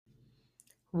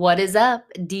What is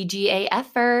up,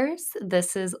 DGAFers?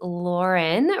 This is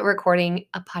Lauren recording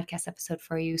a podcast episode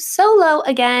for you solo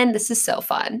again. This is so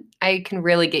fun. I can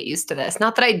really get used to this.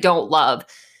 Not that I don't love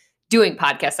doing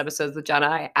podcast episodes with Jenna,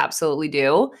 I absolutely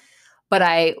do. But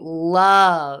I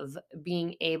love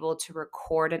being able to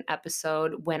record an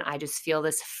episode when I just feel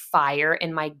this fire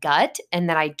in my gut and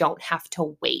that I don't have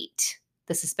to wait.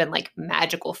 This has been like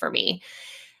magical for me.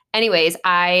 Anyways,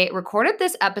 I recorded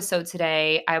this episode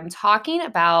today. I'm talking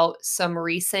about some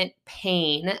recent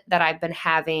pain that I've been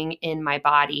having in my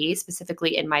body,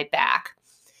 specifically in my back.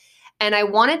 And I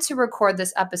wanted to record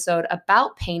this episode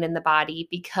about pain in the body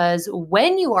because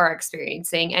when you are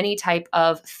experiencing any type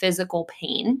of physical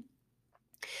pain,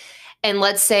 and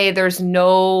let's say there's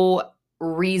no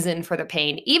reason for the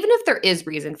pain, even if there is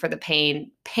reason for the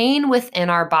pain, pain within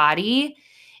our body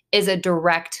is a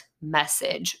direct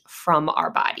message from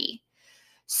our body.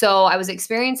 So I was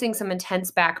experiencing some intense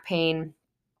back pain,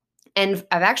 and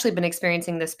I've actually been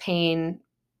experiencing this pain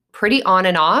pretty on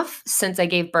and off since I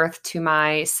gave birth to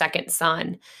my second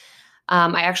son.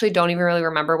 I actually don't even really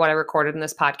remember what I recorded in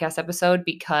this podcast episode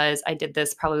because I did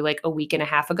this probably like a week and a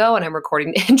half ago, and I'm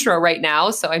recording the intro right now.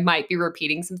 So I might be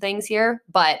repeating some things here,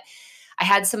 but I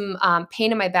had some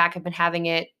pain in my back. I've been having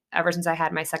it ever since I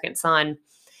had my second son.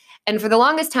 And for the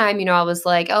longest time, I was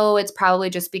like, oh, it's probably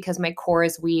just because my core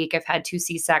is weak. I've had 2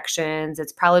 C-sections.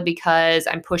 It's probably because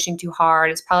I'm pushing too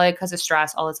hard. It's probably because of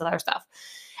stress, all this other stuff.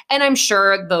 And I'm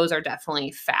sure those are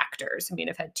definitely factors. I mean,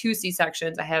 I've had 2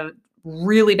 C-sections. I have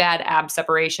really bad ab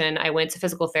separation. I went to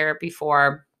physical therapy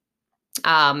to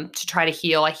try to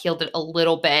heal. I healed it a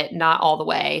little bit, not all the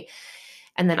way.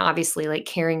 And then obviously like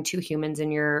carrying 2 humans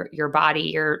in your body,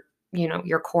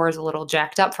 your core is a little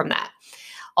jacked up from that.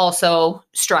 Also,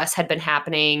 stress had been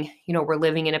happening. We're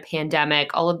living in a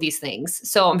pandemic, all of these things.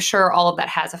 So I'm sure all of that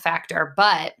has a factor,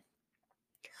 but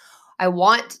I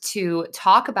want to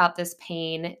talk about this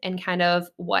pain and kind of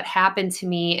what happened to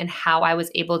me and how I was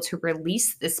able to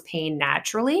release this pain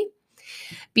naturally.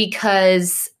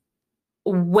 Because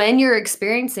when you're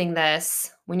experiencing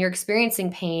this, when you're experiencing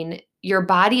pain, your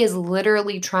body is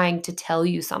literally trying to tell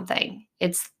you something.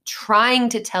 It's trying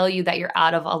to tell you that you're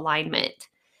out of alignment.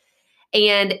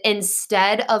 And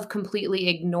instead of completely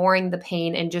ignoring the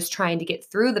pain and just trying to get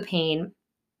through the pain,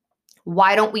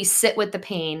 why don't we sit with the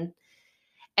pain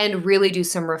and really do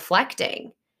some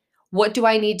reflecting? What do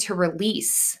I need to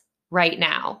release right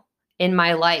now in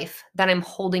my life that I'm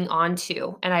holding on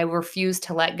to and I refuse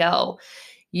to let go?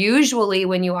 Usually,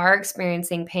 when you are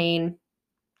experiencing pain,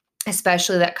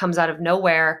 especially that comes out of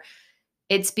nowhere,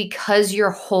 it's because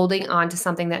you're holding on to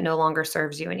something that no longer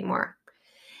serves you anymore.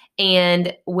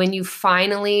 And when you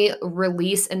finally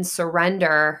release and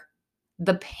surrender,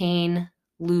 the pain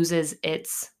loses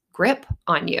its grip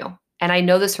on you. And I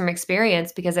know this from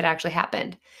experience because it actually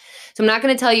happened. So I'm not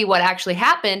going to tell you what actually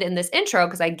happened in this intro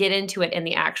because I get into it in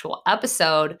the actual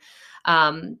episode.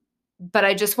 But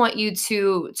I just want you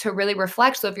to really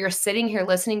reflect. So if you're sitting here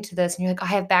listening to this and you're like, I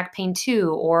have back pain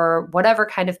too, or whatever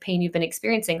kind of pain you've been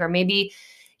experiencing, or maybe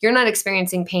you're not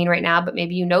experiencing pain right now, but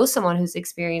maybe you know someone who's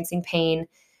experiencing pain,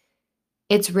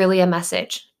 it's really a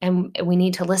message and we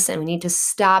need to listen. We need to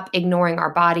stop ignoring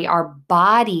our body. Our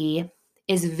body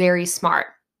is very smart.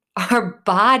 Our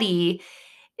body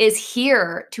is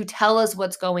here to tell us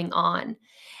what's going on.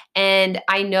 And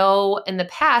I know in the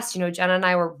past, Jenna and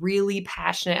I were really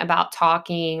passionate about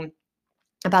talking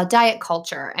about diet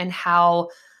culture and how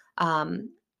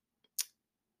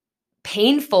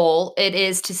painful it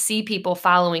is to see people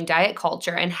following diet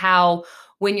culture and how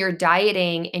when you're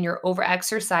dieting and you're over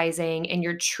exercising and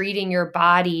you're treating your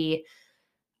body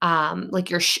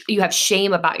like you have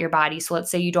shame about your body. So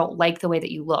let's say you don't like the way that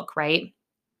you look, right?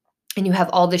 And you have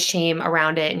all this shame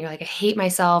around it and you're like, I hate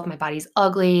myself, my body's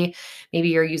ugly. Maybe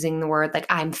you're using the word like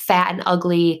I'm fat and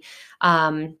ugly.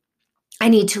 I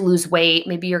need to lose weight.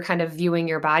 Maybe you're kind of viewing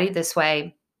your body this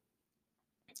way.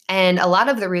 And a lot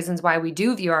of the reasons why we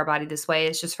do view our body this way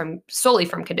is just solely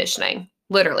from conditioning,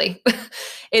 literally.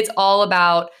 It's all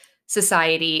about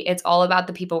society. It's all about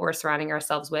the people we're surrounding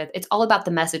ourselves with. It's all about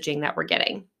the messaging that we're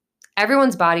getting.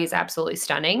 Everyone's body is absolutely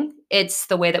stunning. It's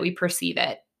the way that we perceive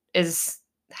it is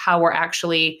how we're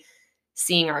actually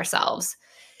seeing ourselves.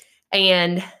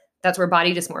 And that's where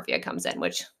body dysmorphia comes in,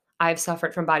 which I've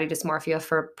suffered from body dysmorphia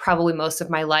for probably most of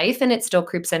my life. And it still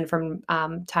creeps in from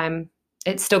time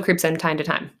to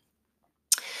time.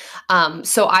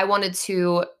 So I wanted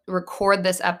to record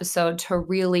this episode to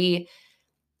really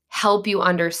help you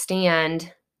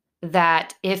understand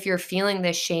that if you're feeling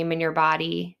this shame in your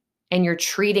body and you're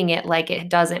treating it like it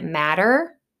doesn't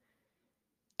matter,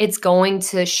 it's going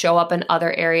to show up in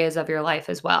other areas of your life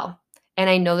as well. And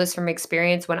I know this from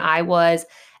experience when I was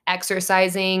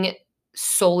exercising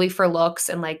solely for looks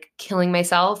and like killing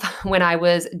myself when I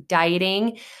was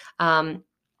dieting and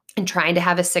trying to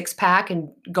have a six pack and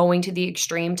going to the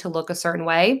extreme to look a certain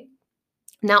way.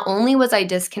 Not only was I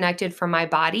disconnected from my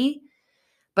body,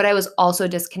 but I was also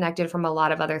disconnected from a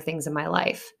lot of other things in my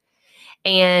life.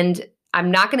 And I'm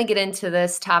not going to get into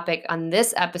this topic on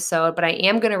this episode, but I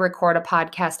am going to record a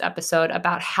podcast episode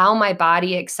about how my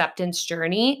body acceptance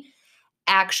journey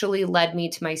actually led me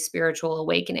to my spiritual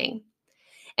awakening.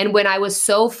 And when I was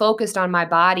so focused on my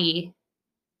body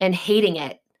and hating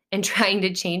it and trying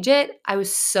to change it, I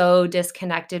was so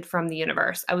disconnected from the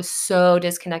universe. I was so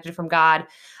disconnected from God.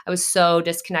 I was so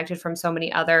disconnected from so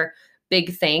many other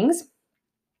big things.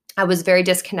 I was very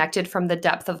disconnected from the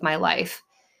depth of my life.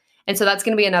 And so that's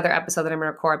going to be another episode that I'm going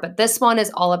to record. But this one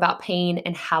is all about pain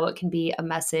and how it can be a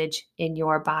message in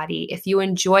your body. If you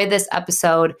enjoy this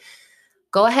episode,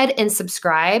 go ahead and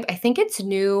subscribe. I think it's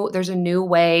new. There's a new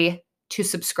way to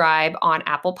subscribe on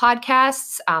Apple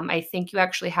Podcasts. I think you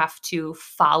actually have to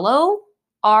follow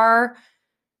our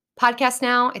podcast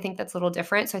now. I think that's a little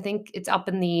different. So I think it's up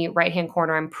in the right-hand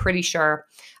corner. I'm pretty sure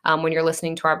when you're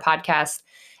listening to our podcast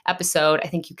episode, I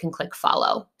think you can click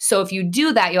follow. So if you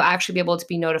do that, you'll actually be able to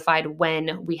be notified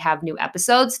when we have new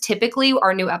episodes. Typically,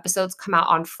 our new episodes come out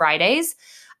on Fridays.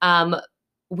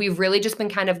 We've really just been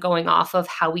kind of going off of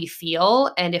how we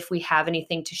feel and if we have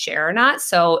anything to share or not.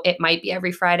 So it might be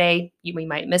every Friday. We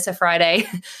might miss a Friday,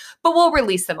 but we'll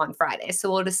release them on Friday. So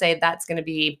we'll just say that's going to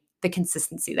be the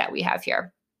consistency that we have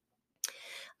here.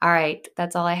 All right,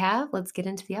 that's all I have. Let's get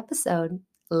into the episode.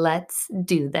 Let's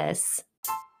do this.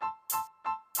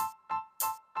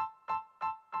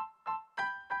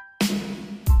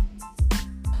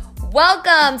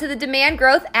 Welcome to the Demand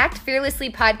Growth Act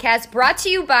Fearlessly podcast, brought to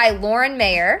you by Lauren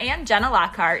Mayer and Jenna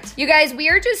Lockhart. You guys, we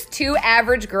are just two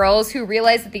average girls who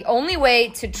realized that the only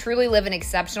way to truly live an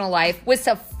exceptional life was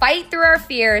to fight through our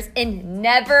fears and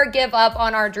never give up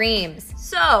on our dreams.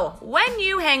 So, when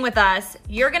you hang with us,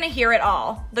 you're going to hear it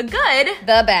all. The good,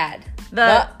 the bad,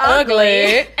 the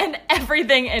ugly, and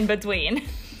everything in between.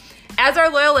 As our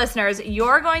loyal listeners,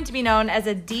 you're going to be known as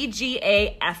a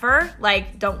DGAFer,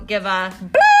 like don't give a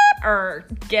bleep or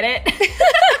get it.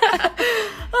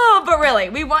 Oh, but really,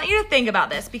 we want you to think about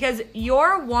this because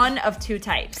you're one of two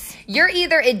types. You're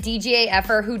either a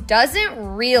DGAFer who doesn't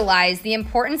realize the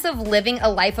importance of living a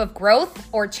life of growth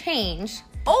or change,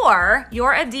 or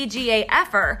you're a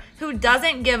DGAFer who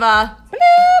doesn't give a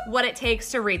bleep what it takes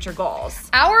to reach your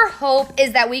goals. Our hope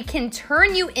is that we can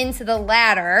turn you into the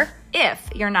latter if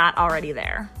you're not already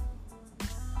there.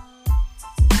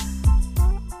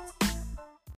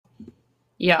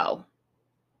 Yo,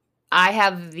 I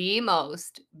have the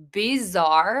most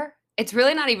bizarre, it's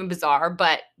really not even bizarre,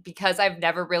 but because I've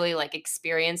never really like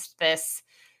experienced this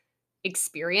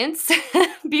experience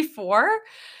before,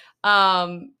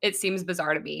 it seems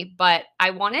bizarre to me, but I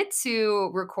wanted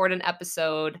to record an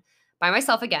episode by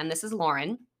myself again. This is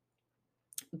Lauren,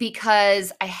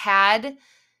 because I had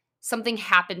something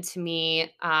happened to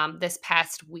me this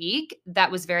past week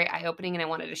that was very eye-opening and I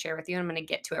wanted to share with you. And I'm going to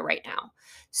get to it right now.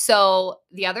 So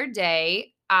the other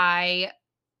day,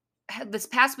 this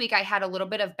past week, I had a little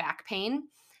bit of back pain,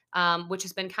 which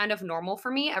has been kind of normal for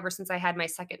me ever since I had my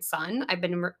second son.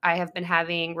 I have been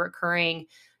having recurring,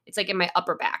 it's like in my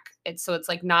upper back. It's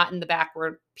like not in the back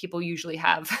where people usually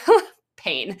have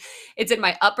pain. It's in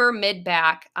my upper mid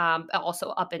back, also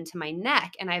up into my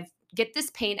neck. And I've get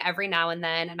this pain every now and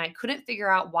then, and I couldn't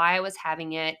figure out why I was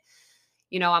having it.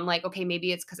 You know, I'm like, okay,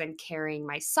 maybe it's because I'm carrying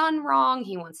my son wrong.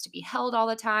 He wants to be held all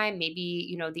the time. Maybe,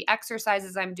 you know, the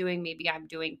exercises I'm doing, maybe I'm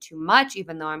doing too much,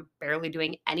 even though I'm barely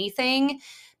doing anything.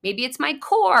 Maybe it's my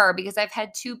core because I've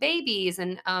had 2 babies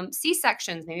and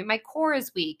C-sections. Maybe my core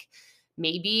is weak.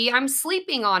 Maybe I'm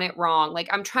sleeping on it wrong. Like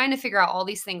I'm trying to figure out all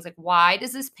these things. Like, why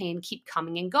does this pain keep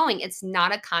coming and going? It's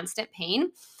not a constant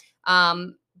pain.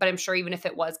 But I'm sure even if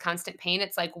it was constant pain,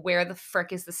 it's like, where the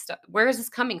frick is this stuff? Where is this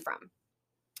coming from?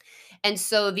 And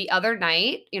so the other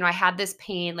night, you know, I had this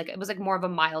pain, like it was like more of a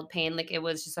mild pain, like it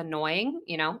was just annoying,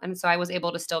 you know? And so I was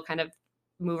able to still kind of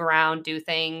move around, do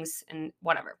things and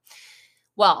whatever.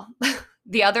 Well,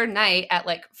 the other night at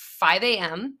like 5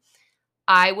 a.m.,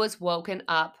 I was woken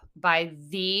up by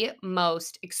the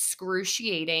most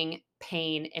excruciating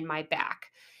pain in my back.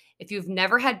 If you've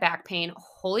never had back pain,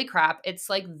 holy crap, it's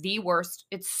like the worst.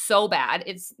 It's so bad.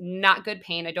 It's not good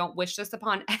pain. I don't wish this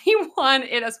upon anyone.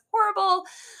 It is horrible.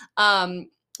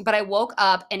 But I woke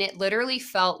up and it literally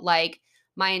felt like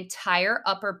my entire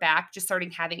upper back just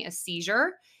started having a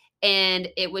seizure. And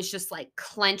it was just like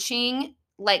clenching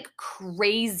like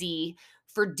crazy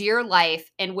for dear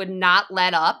life and would not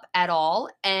let up at all.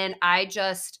 And I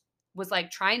just was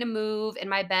like trying to move in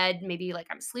my bed, maybe like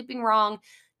I'm sleeping wrong.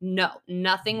 No,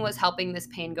 nothing was helping this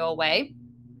pain go away.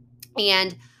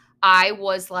 And I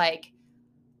was like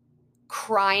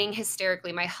crying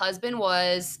hysterically. My husband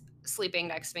was sleeping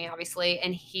next to me, obviously,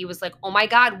 and he was like, "Oh my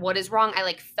God, what is wrong?" I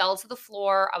like fell to the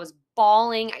floor. I was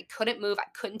bawling. I couldn't move. I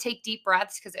couldn't take deep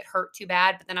breaths because it hurt too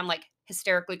bad. But then I'm like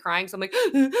hysterically crying. So I'm like,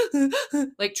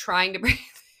 like trying to breathe.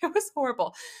 It was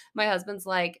horrible. My husband's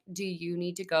like, "Do you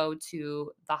need to go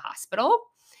to the hospital?"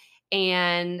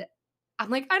 And I'm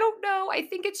like, "I don't know. I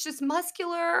think it's just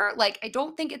muscular. Like, I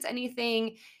don't think it's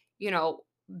anything,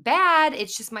 bad.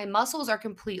 It's just my muscles are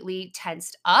completely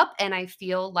tensed up and I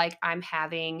feel like I'm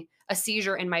having a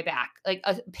seizure in my back, like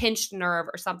a pinched nerve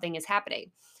or something is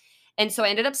happening." And so I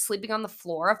ended up sleeping on the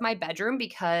floor of my bedroom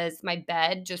because my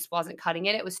bed just wasn't cutting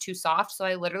it. It was too soft. So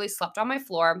I literally slept on my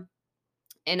floor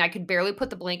and I could barely put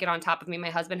the blanket on top of me. My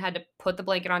husband had to put the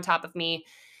blanket on top of me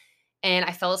and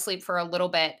I fell asleep for a little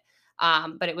bit.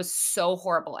 But it was so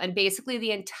horrible. And basically,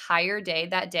 the entire day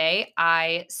that day,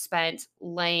 I spent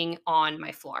laying on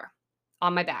my floor,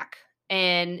 on my back,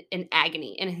 and in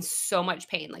agony and in so much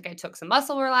pain. Like, I took some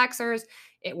muscle relaxers.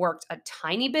 It worked a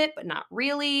tiny bit, but not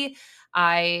really.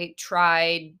 I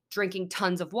tried drinking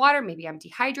tons of water. Maybe I'm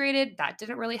dehydrated. That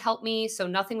didn't really help me. So,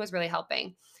 nothing was really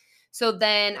helping. So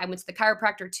then I went to the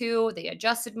chiropractor too. They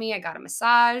adjusted me. I got a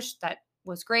massage. That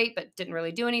was great, but didn't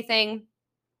really do anything.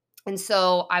 And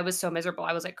so I was so miserable.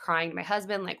 I was like crying to my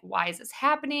husband, like, why is this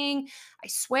happening? I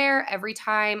swear every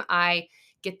time I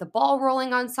get the ball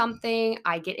rolling on something,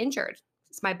 I get injured.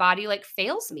 It's my body like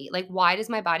fails me. Like, why does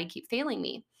my body keep failing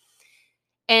me?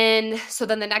 And so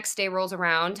then the next day rolls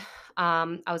around.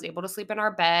 I was able to sleep in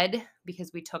our bed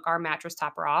because we took our mattress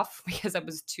topper off because it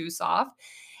was too soft.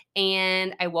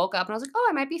 And I woke up and I was like, oh,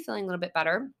 I might be feeling a little bit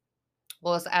better.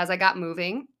 Well, as I got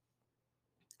moving,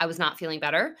 I was not feeling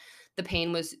better. The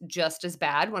pain was just as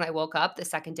bad when I woke up the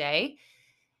second day.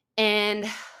 And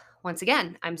once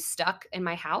again, I'm stuck in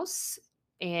my house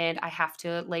and I have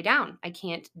to lay down. I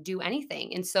can't do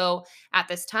anything. And so at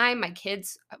this time, my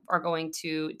kids are going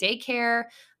to daycare.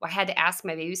 I had to ask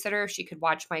my babysitter if she could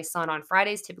watch my son on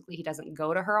Fridays. Typically, he doesn't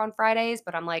go to her on Fridays,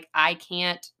 but I'm like, I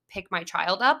can't pick my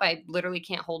child up. I literally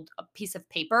can't hold a piece of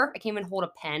paper. I can't even hold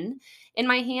a pen in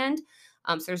my hand.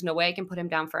 So there's no way I can put him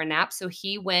down for a nap. So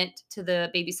he went to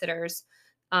the babysitter's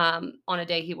on a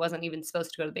day he wasn't even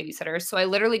supposed to go to the babysitter. So I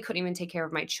literally couldn't even take care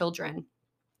of my children,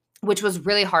 which was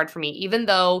really hard for me, even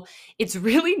though it's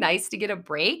really nice to get a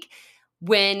break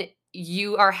when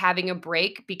you are having a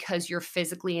break because you're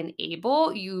physically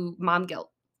unable, mom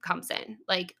guilt comes in.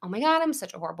 Like, oh my God, I'm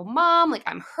such a horrible mom. Like,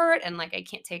 I'm hurt and like I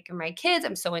can't take care of my kids.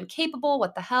 I'm so incapable.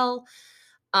 What the hell?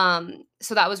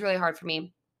 So that was really hard for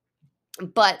me.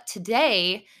 But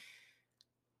today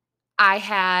I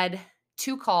had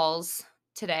 2 calls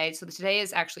today. So today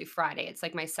is actually Friday. It's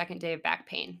like my second day of back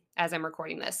pain as I'm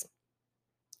recording this.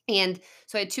 And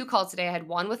so I had 2 calls today. I had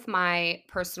one with my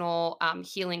personal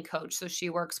healing coach. So she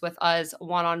works with us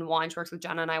one-on-one. She works with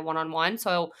Jenna and I one-on-one.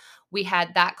 So we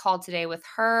had that call today with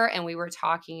her, and we were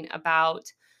talking about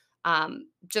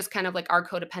just kind of like our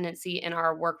codependency in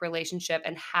our work relationship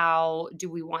and how do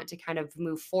we want to kind of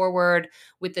move forward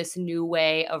with this new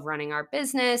way of running our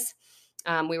business.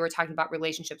 We were talking about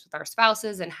relationships with our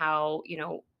spouses and how,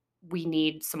 we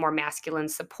need some more masculine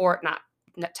support, not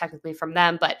technically from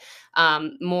them, but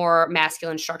more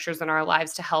masculine structures in our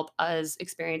lives to help us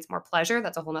experience more pleasure.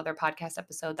 That's a whole nother podcast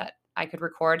episode that I could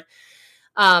record.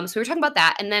 So we were talking about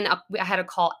that. And then I had a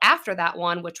call after that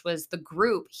one, which was the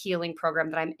group healing program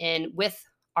that I'm in with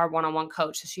our one-on-one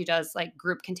coach. So she does like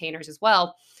group containers as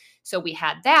well. So we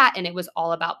had that, and it was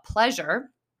all about pleasure.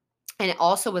 And it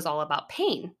also was all about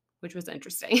pain, which was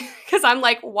interesting because I'm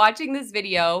like watching this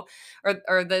video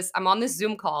or this, I'm on this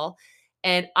Zoom call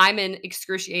and I'm in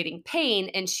excruciating pain.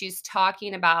 And she's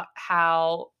talking about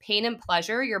how pain and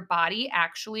pleasure, your body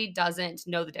actually doesn't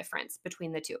know the difference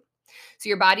between the two. So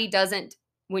your body doesn't,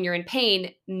 when you're in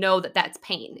pain, know that that's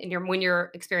pain. And when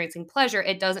you're experiencing pleasure,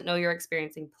 it doesn't know you're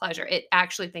experiencing pleasure. It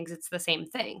actually thinks it's the same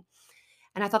thing.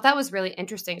 And I thought that was really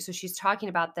interesting. So she's talking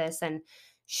about this and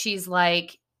she's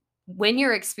like, when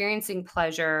you're experiencing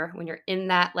pleasure, when you're in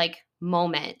that like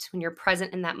moment, when you're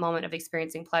present in that moment of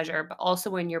experiencing pleasure, but also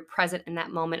when you're present in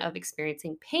that moment of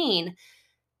experiencing pain,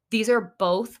 these are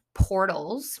both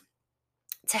portals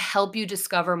to help you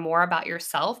discover more about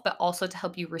yourself, but also to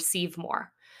help you receive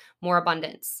more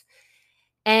abundance.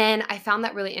 And I found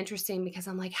that really interesting because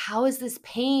I'm like, how is this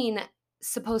pain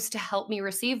supposed to help me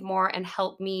receive more and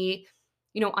help me,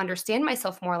 understand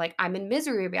myself more? Like, I'm in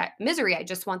misery. I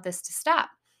just want this to stop.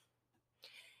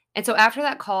 And so after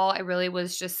that call, I really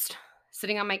was just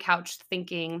sitting on my couch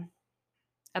thinking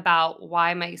about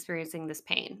why am I experiencing this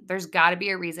pain? There's got to be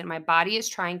a reason. My body is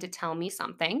trying to tell me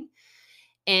something.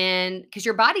 And because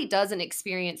your body doesn't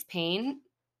experience pain,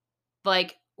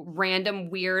 like random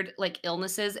weird like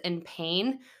illnesses and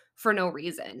pain for no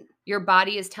reason. Your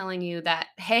body is telling you that,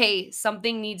 hey,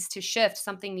 something needs to shift,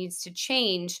 something needs to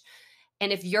change.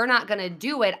 And if you're not going to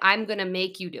do it, I'm going to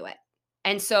make you do it.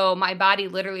 And so my body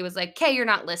literally was like, okay, you're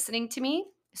not listening to me.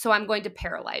 So I'm going to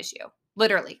paralyze you.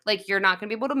 Literally, like you're not going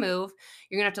to be able to move.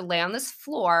 You're going to have to lay on this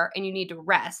floor and you need to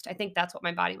rest. I think that's what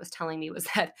my body was telling me was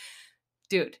that,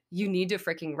 dude, you need to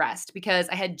freaking rest because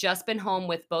I had just been home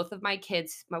with both of my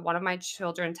kids. One of my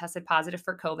children tested positive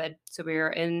for COVID. So we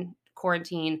were in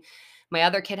quarantine. My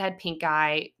other kid had pink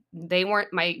eye.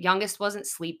 My youngest wasn't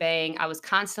sleeping. I was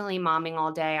constantly momming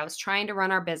all day. I was trying to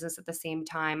run our business at the same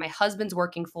time. My husband's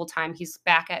working full time. He's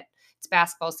back it's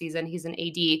basketball season. He's an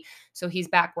AD. So he's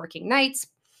back working nights.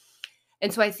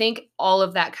 And so I think all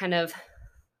of that kind of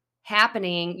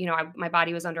happening, my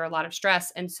body was under a lot of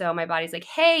stress. And so my body's like,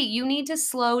 hey, you need to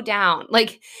slow down.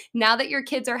 Like now that your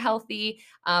kids are healthy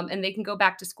and they can go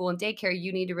back to school and daycare,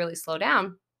 you need to really slow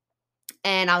down.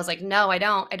 And I was like, no, I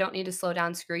don't need to slow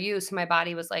down. Screw you. So my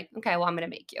body was like, okay, well, I'm going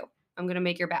to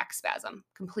make your back spasm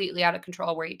completely out of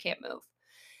control where you can't move.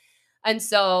 And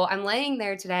so I'm laying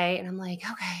there today and I'm like,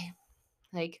 okay,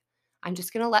 like I'm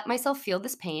just going to let myself feel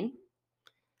this pain.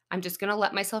 I'm just going to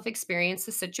let myself experience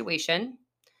the situation.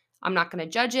 I'm not going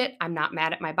to judge it. I'm not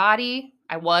mad at my body.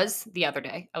 I was the other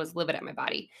day. I was livid at my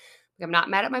body. I'm not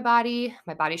mad at my body.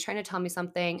 My body's trying to tell me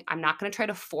something. I'm not going to try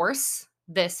to force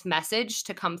this message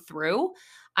to come through.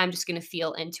 I'm just going to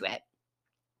feel into it.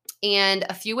 And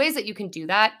a few ways that you can do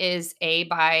that is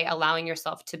by allowing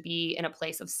yourself to be in a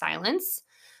place of silence.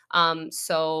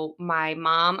 So my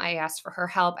mom, I asked for her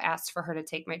help, asked for her to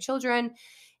take my children.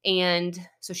 And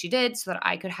so she did so that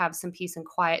I could have some peace and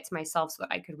quiet to myself so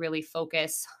that I could really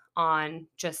focus on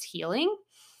just healing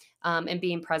and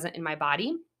being present in my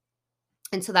body.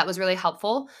 And so that was really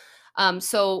helpful.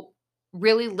 So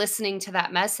really listening to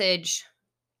that message.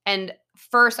 And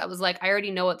first I was like, I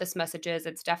already know what this message is.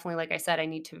 It's definitely, like I said, I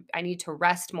need to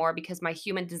rest more because my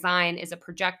human design is a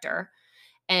projector.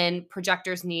 And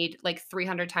projectors need like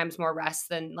 300 times more rest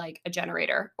than like a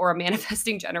generator or a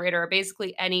manifesting generator or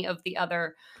basically any of the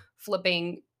other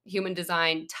flipping human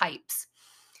design types.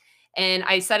 And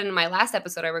I said in my last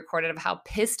episode I recorded of how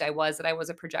pissed I was that I was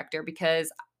a projector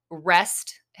because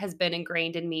rest has been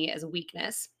ingrained in me as a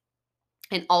weakness.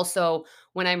 And also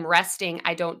when I'm resting,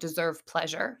 I don't deserve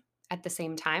pleasure at the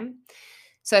same time.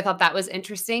 So I thought that was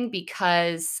interesting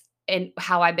because in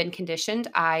how I've been conditioned,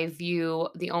 I view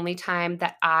the only time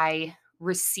that I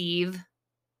receive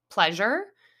pleasure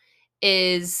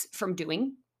is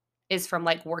from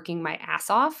like working my ass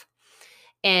off.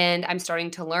 And I'm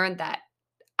starting to learn that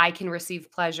I can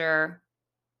receive pleasure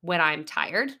when I'm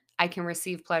tired. I can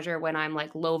receive pleasure when I'm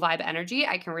like low vibe energy.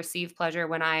 I can receive pleasure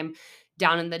when I'm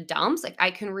down in the dumps. Like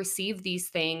I can receive these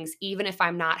things even if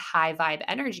I'm not high vibe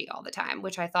energy all the time,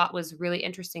 which I thought was really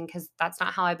interesting because that's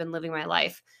not how I've been living my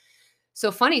life. So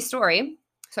funny story.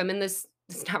 So I'm in this,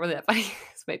 it's not really that funny.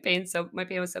 my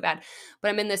pain was so bad, but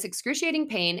I'm in this excruciating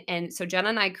pain. And so Jenna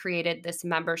and I created this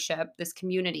membership, this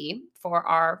community for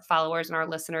our followers and our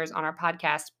listeners on our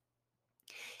podcast.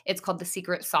 It's called the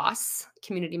Secret Sauce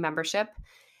Community Membership.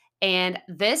 And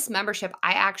this membership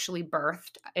I actually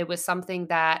birthed. It was something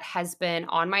that has been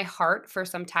on my heart for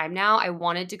some time now. I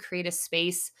wanted to create a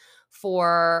space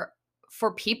for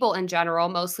people in general.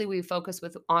 Mostly we focus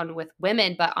with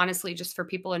women, but honestly, just for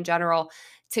people in general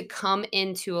to come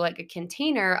into like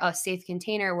a safe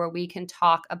container where we can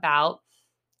talk about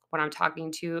what I'm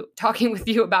talking with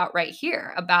you about right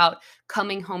here, about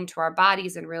coming home to our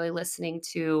bodies and really listening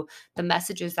to the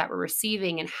messages that we're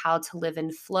receiving and how to live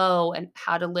in flow and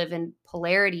how to live in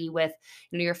polarity with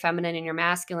your feminine and your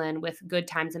masculine, with good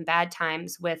times and bad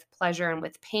times, with pleasure and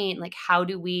with pain. Like how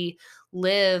do we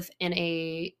live in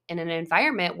an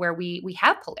environment where we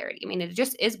have polarity? I mean, it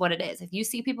just is what it is. If you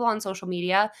see people on social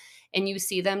media and you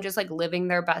see them just like living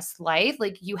their best life,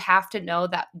 like you have to know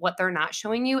that what they're not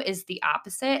showing you is the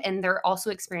opposite. And they're also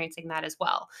experiencing that as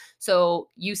well. So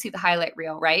you see the highlight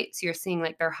reel, right? So you're seeing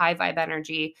like their high vibe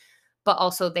energy, but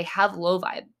also they have low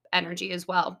vibe energy as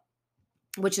well,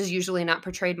 which is usually not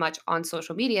portrayed much on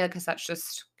social media because that's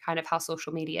just kind of how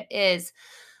social media is.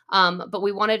 But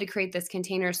we wanted to create this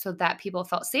container so that people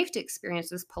felt safe to experience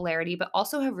this polarity, but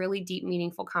also have really deep,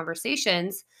 meaningful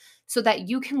conversations so that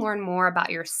you can learn more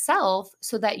about yourself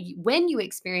so that when you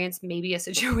experience maybe a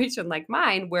situation like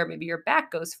mine, where maybe your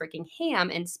back goes freaking ham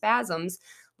and spasms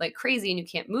like crazy and you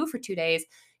can't move for 2 days,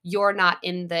 you're not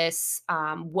in this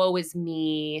woe is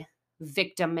me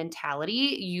victim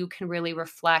mentality. You can really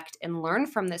reflect and learn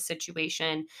from this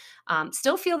situation.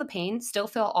 Still feel the pain, still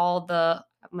feel all the,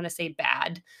 I'm going to say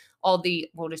bad, all the,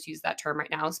 we'll just use that term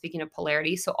right now, speaking of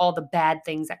polarity. So all the bad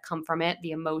things that come from it,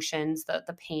 the emotions,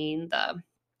 the pain, the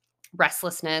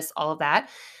restlessness, all of that.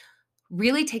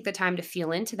 Really take the time to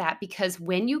feel into that, because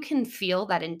when you can feel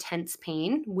that intense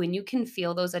pain, when you can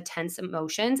feel those intense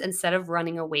emotions, instead of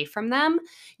running away from them,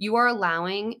 you are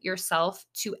allowing yourself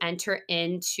to enter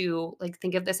into, like,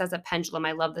 think of this as a pendulum.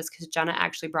 I love this because Jenna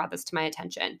actually brought this to my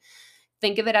attention.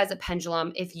 Think of it as a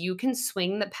pendulum. If you can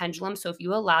swing the pendulum, so if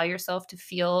you allow yourself to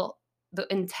feel the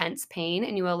intense pain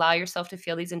and you allow yourself to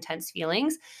feel these intense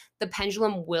feelings, the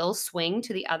pendulum will swing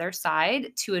to the other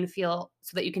side to and feel,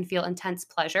 so that you can feel intense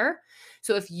pleasure.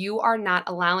 So if you are not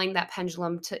allowing that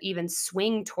pendulum to even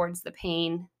swing towards the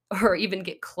pain or even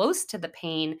get close to the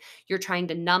pain, you're trying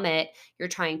to numb it, you're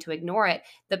trying to ignore it,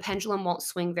 the pendulum won't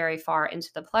swing very far into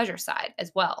the pleasure side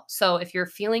as well. So if you're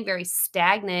feeling very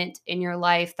stagnant in your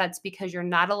life, that's because you're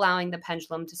not allowing the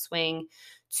pendulum to swing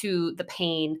to the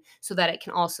pain so that it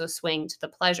can also swing to the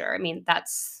pleasure. I mean,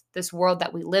 that's this world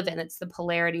that we live in. It's the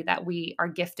polarity that we are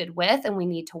gifted with, and we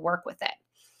need to work with it.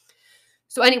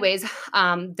 So anyways,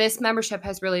 this membership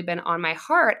has really been on my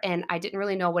heart, and I didn't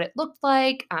really know what it looked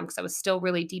like because I was still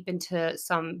really deep into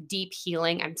some deep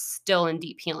healing. I'm still in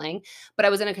deep healing, but I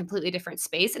was in a completely different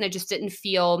space, and it just didn't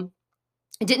feel,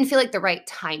 it didn't feel like the right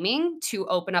timing to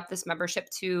open up this membership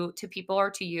to people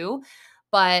or to you.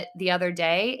 But the other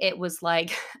day, it was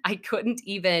like I couldn't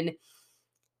even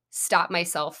stop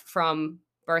myself from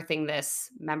birthing this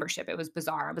membership. It was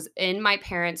bizarre. I was in my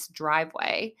parents'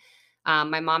 driveway.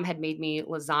 My mom had made me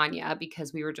lasagna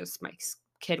because we were just, my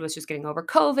kid was just getting over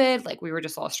COVID. Like, we were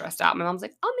just all stressed out. My mom's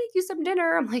like, I'll make you some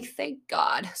dinner. I'm like, thank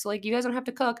God. So, like, you guys don't have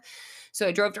to cook. So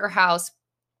I drove to her house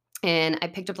and I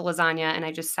picked up the lasagna and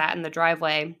I just sat in the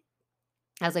driveway.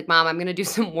 I was like, Mom, I'm going to do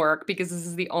some work because this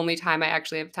is the only time I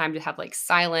actually have time to have like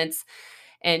silence.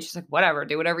 And she's like, whatever,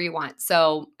 do whatever you want.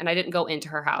 So, and I didn't go into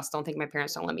her house. Don't think my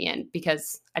parents don't let me in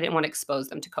because I didn't want to expose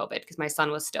them to COVID because my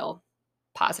son was still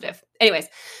positive. Anyways,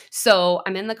 so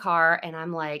I'm in the car and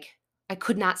I'm like, I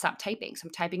could not stop typing. So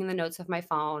I'm typing in the notes of my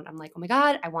phone. I'm like, oh my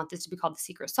God, I want this to be called the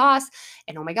secret sauce.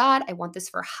 And oh my God, I want this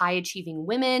for high achieving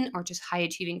women or just high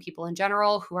achieving people in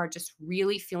general who are just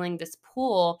really feeling this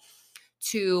pull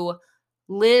to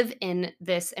live in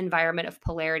this environment of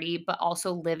polarity, but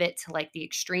also live it to like the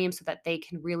extreme so that they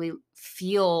can really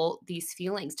feel these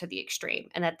feelings to the extreme,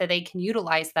 and that they can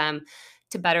utilize them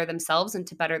to better themselves and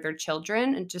to better their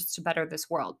children and just to better this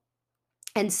world.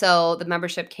 And so the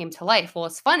membership came to life. Well,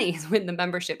 what's funny is when the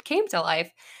membership came to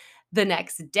life, the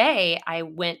next day I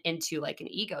went into like an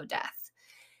ego death.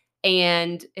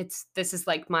 And this is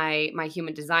like my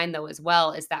human design though as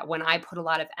well, is that when I put a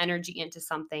lot of energy into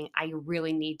something, I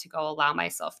really need to go allow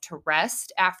myself to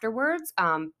rest afterwards,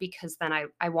 because then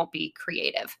I won't be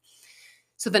creative.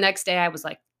 So the next day I was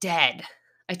like dead.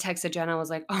 I texted Jenna. I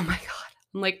was like, oh my God.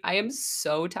 I'm like, I am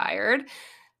so tired.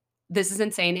 This is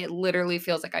insane. It literally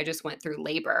feels like I just went through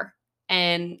labor.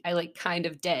 And I like kind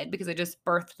of did because I just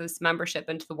birthed this membership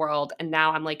into the world. And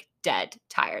now I'm like dead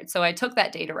tired. So I took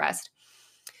that day to rest.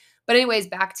 But anyways,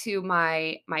 back to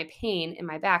my pain in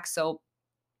my back. So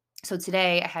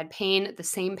today I had pain, the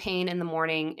same pain in the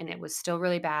morning, and it was still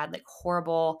really bad, like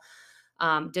horrible.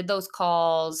 Did those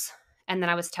calls, and then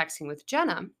I was texting with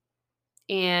Jenna,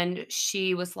 and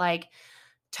she was like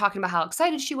talking about how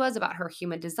excited she was about her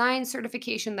human design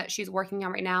certification that she's working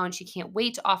on right now, and she can't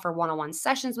wait to offer one-on-one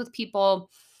sessions with people.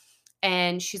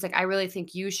 And she's like, I really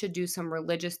think you should do some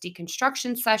religious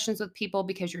deconstruction sessions with people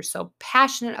because you're so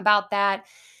passionate about that.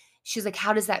 She's like,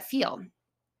 how does that feel?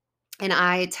 And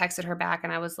I texted her back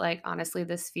and I was like, honestly,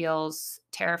 this feels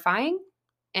terrifying.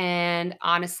 And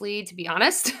honestly, to be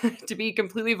honest, to be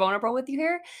completely vulnerable with you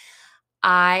here,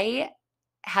 I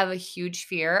have a huge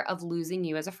fear of losing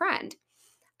you as a friend.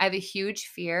 I have a huge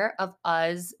fear of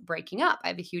us breaking up. I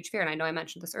have a huge fear. And I know I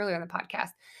mentioned this earlier in the podcast.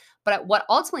 But what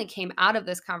ultimately came out of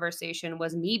this conversation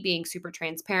was me being super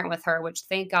transparent with her, which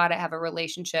thank God I have a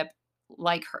relationship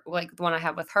like her, like the one I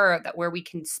have with her, that where we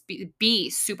can be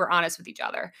super honest with each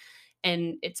other.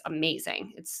 And it's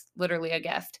amazing. It's literally a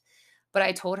gift. But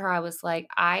I told her, I was like,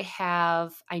 I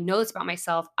know this about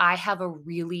myself. I have a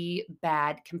really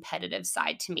bad competitive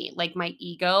side to me. Like my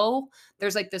ego,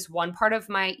 there's like this one part of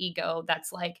my ego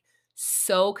that's like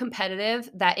so competitive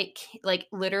that like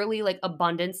literally like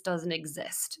abundance doesn't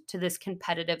exist to this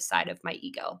competitive side of my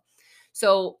ego.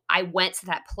 So I went to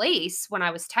that place when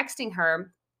I was texting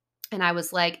her and I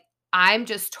was like, I'm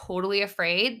just totally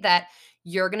afraid that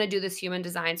you're going to do this human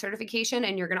design certification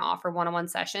and you're going to offer one-on-one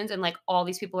sessions and like all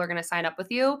these people are going to sign up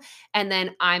with you. And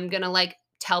then I'm going to like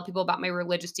tell people about my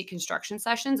religious deconstruction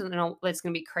sessions and then it's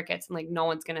going to be crickets and like no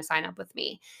one's going to sign up with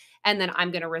me. And then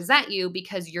I'm going to resent you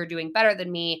because you're doing better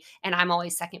than me and I'm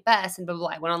always second best and blah, blah,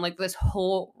 blah. I went on like this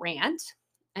whole rant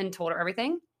and told her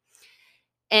everything.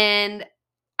 And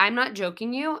I'm not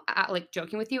joking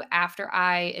with you after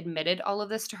I admitted all of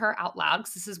this to her out loud,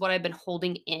 because this is what I've been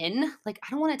holding in. Like,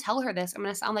 I don't want to tell her this. I'm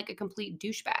going to sound like a complete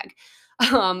douchebag.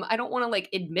 I don't want to like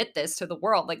admit this to the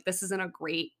world. Like, this isn't a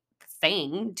great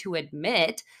thing to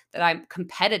admit that I'm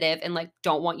competitive and like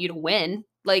don't want you to win.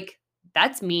 Like,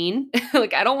 that's mean.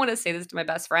 Like, I don't want to say this to my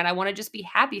best friend. I want to just be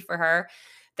happy for her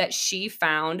that she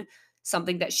found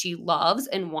something that she loves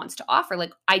and wants to offer.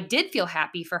 Like, I did feel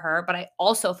happy for her, but I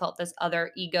also felt this other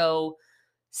ego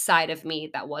side of me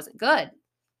that wasn't good.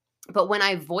 But when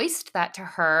I voiced that to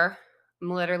her, I'm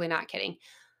literally not kidding,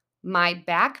 my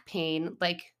back pain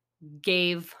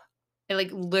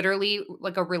literally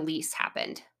like a release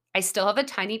happened. I still have a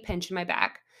tiny pinch in my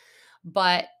back,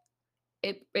 but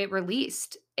it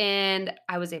released and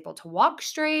I was able to walk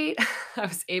straight. I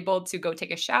was able to go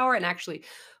take a shower and actually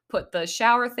put the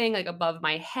shower thing like above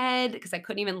my head because I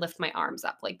couldn't even lift my arms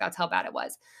up. Like, that's how bad it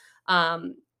was.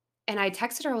 Um, and I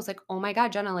texted her, I was like, oh my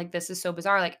God, Jenna, like, this is so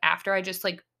bizarre. Like, after I just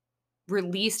like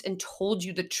released and told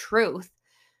you the truth,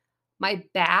 my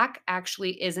back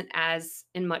actually isn't as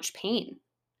in much pain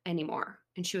anymore.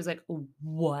 And she was like,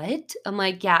 what? I'm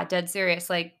like, yeah, dead serious.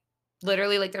 Like,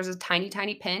 literally, like, there's a tiny,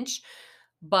 tiny pinch,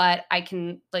 but I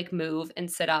can like move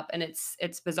and sit up and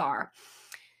it's bizarre.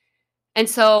 And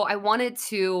so I wanted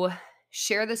to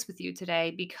share this with you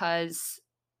today because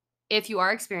if you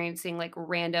are experiencing like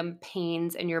random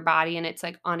pains in your body and it's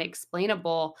like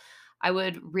unexplainable, I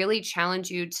would really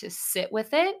challenge you to sit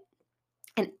with it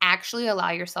and actually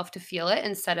allow yourself to feel it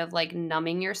instead of like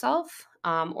numbing yourself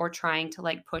or trying to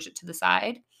like push it to the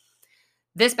side.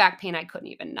 This back pain, I couldn't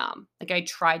even numb. Like, I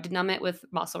tried to numb it with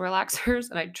muscle relaxers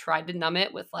and I tried to numb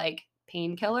it with like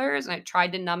painkillers and I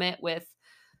tried to numb it with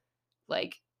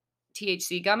like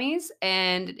THC gummies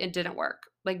and it didn't work.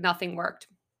 Like, nothing worked.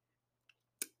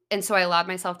 And so I allowed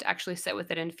myself to actually sit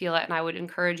with it and feel it. And I would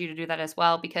encourage you to do that as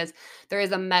well, because there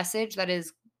is a message that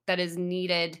is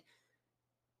needed,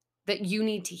 that you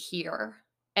need to hear.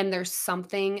 And there's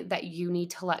something that you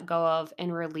need to let go of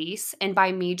and release. And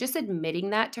by me just admitting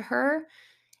that to her,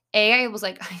 I was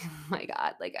like, oh my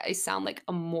God, like, I sound like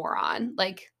a moron.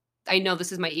 Like, I know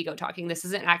this is my ego talking. This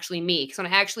isn't actually me. Because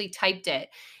when I actually typed it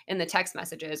in the text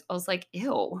messages, I was like,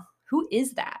 ew, who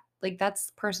is that? Like,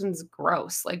 that's person's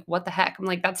gross. Like, what the heck? I'm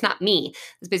like, that's not me.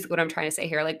 That's basically what I'm trying to say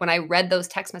here. Like, when I read those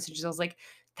text messages, I was like,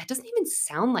 that doesn't even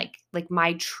sound like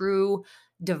my true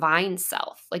divine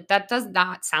self. Like, that does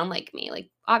not sound like me. Like,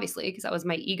 obviously, because that was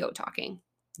my ego talking.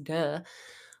 Duh.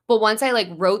 But once I like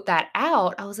wrote that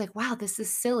out, I was like, wow, this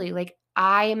is silly. Like,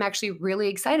 I am actually really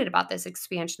excited about this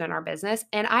expansion in our business.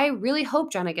 And I really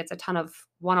hope Jenna gets a ton of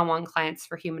one-on-one clients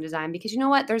for human design, because you know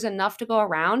what? There's enough to go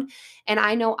around. And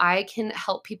I know I can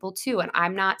help people too. And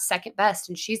I'm not second best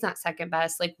and she's not second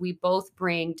best. Like, we both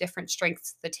bring different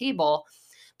strengths to the table.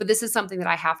 But this is something that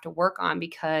I have to work on,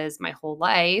 because my whole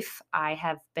life I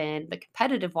have been the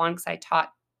competitive one, because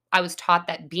I was taught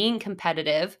that being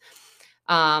competitive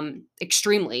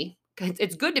extremely,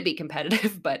 it's good to be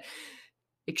competitive, but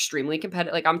extremely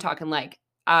competitive. Like, I'm talking like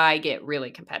I get really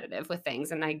competitive with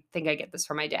things. And I think I get this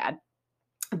from my dad.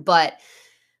 But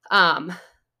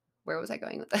where was I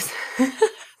going with this?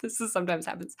 This is sometimes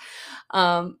happens.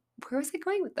 Where was I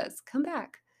going with this? Come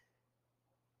back.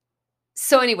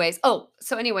 So anyways,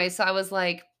 so I was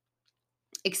like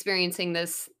experiencing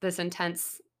this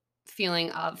intense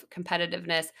feeling of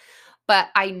competitiveness. But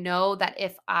I know that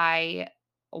if I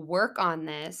work on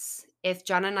this, if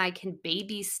John and I can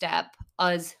baby step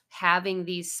us having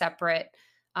these separate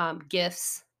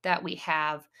gifts that we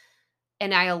have,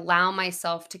 and I allow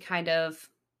myself to kind of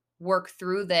work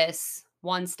through this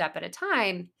one step at a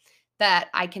time, that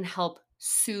I can help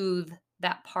soothe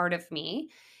that part of me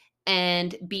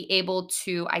and be able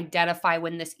to identify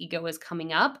when this ego is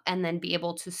coming up, and then be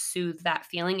able to soothe that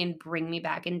feeling and bring me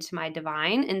back into my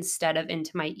divine instead of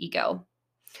into my ego.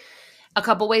 A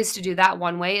couple ways to do that.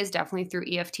 One way is definitely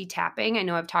through EFT tapping. I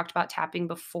know I've talked about tapping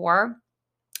before.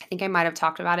 I think I might have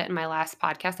talked about it in my last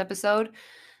podcast episode.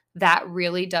 That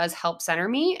really does help center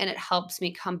me, and it helps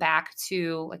me come back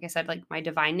to, like I said, like my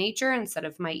divine nature instead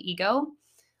of my ego.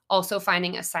 Also,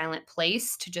 finding a silent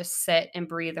place to just sit and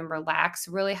breathe and relax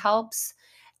really helps.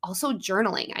 Also,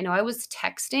 journaling. I know I was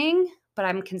texting, but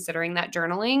I'm considering that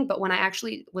journaling. But when I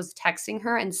actually was texting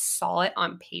her and saw it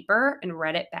on paper and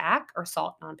read it back, or saw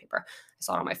it on paper, I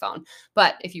saw it on my phone.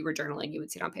 But if you were journaling, you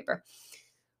would see it on paper.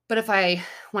 But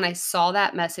when I saw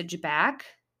that message back,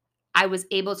 I was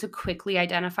able to quickly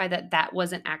identify that that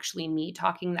wasn't actually me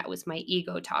talking, that was my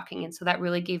ego talking. And so that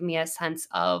really gave me a sense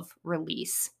of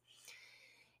release.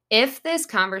 If this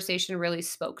conversation really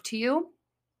spoke to you,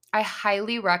 I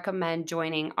highly recommend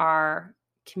joining our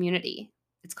community.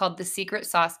 It's called the Secret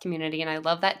Sauce Community, and I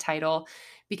love that title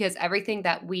because everything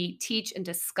that we teach and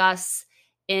discuss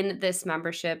in this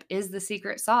membership is the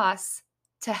secret sauce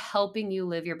to helping you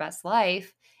live your best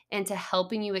life and to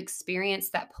helping you experience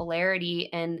that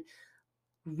polarity and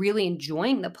really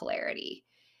enjoying the polarity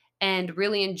and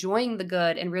really enjoying the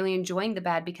good and really enjoying the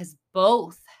bad, because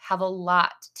both have a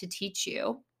lot to teach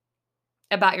you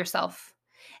about yourself.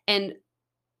 And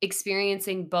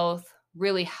experiencing both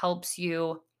really helps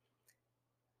you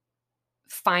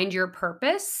find your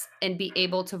purpose and be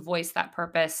able to voice that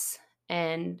purpose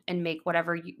and make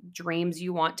whatever dreams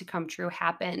you want to come true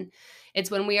happen.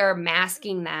 It's when we are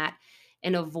masking that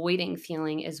and avoiding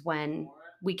feeling is when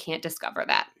we can't discover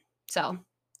that. So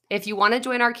if you want to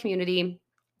join our community,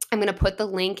 I'm going to put the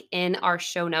link in our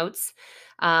show notes.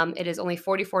 It is only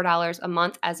 $44 a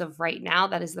month as of right now.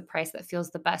 That is the price that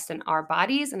feels the best in our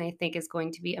bodies, and I think is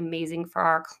going to be amazing for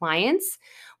our clients.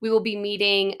 We will be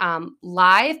meeting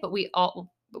live, but we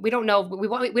don't know. We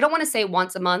don't want to say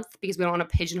once a month because we don't want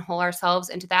to pigeonhole ourselves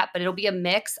into that. But it'll be a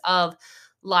mix of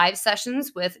live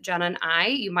sessions with Jenna and I.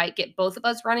 You might get both of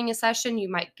us running a session. You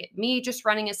might get me just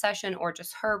running a session or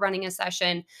just her running a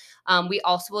session. We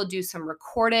also will do some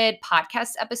recorded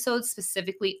podcast episodes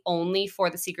specifically only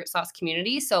for the Secret Sauce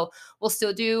community. So we'll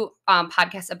still do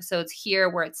podcast episodes here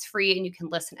where it's free and you can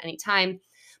listen anytime.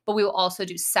 But we will also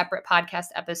do separate podcast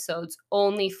episodes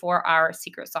only for our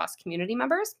Secret Sauce community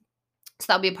members. So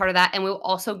that'll be a part of that. And we will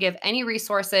also give any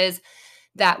resources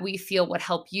that we feel would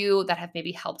help you, that have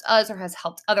maybe helped us or has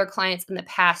helped other clients in the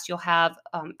past. You'll have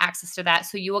access to that.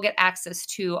 So you will get access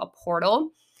to a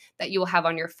portal that you will have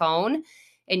on your phone,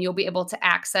 and you'll be able to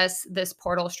access this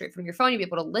portal straight from your phone. You'll be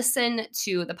able to listen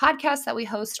to the podcast that we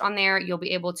host on there. You'll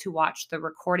be able to watch the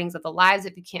recordings of the lives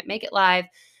if you can't make it live.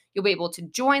 You'll be able to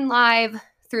join live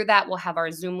through that. We'll have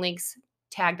our Zoom links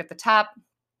tagged at the top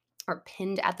or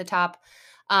pinned at the top.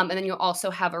 And then you'll also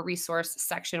have a resource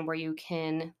section where you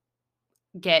can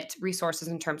get resources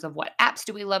in terms of what apps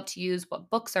do we love to use, what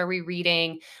books are we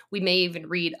reading. We may even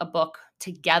read a book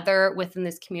together within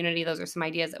this community. Those are some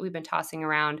ideas that we've been tossing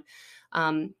around.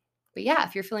 But yeah,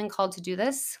 if you're feeling called to do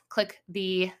this, click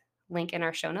the link in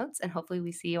our show notes, and hopefully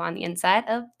we see you on the inside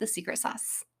of the Secret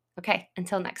Sauce. Okay,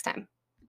 until next time.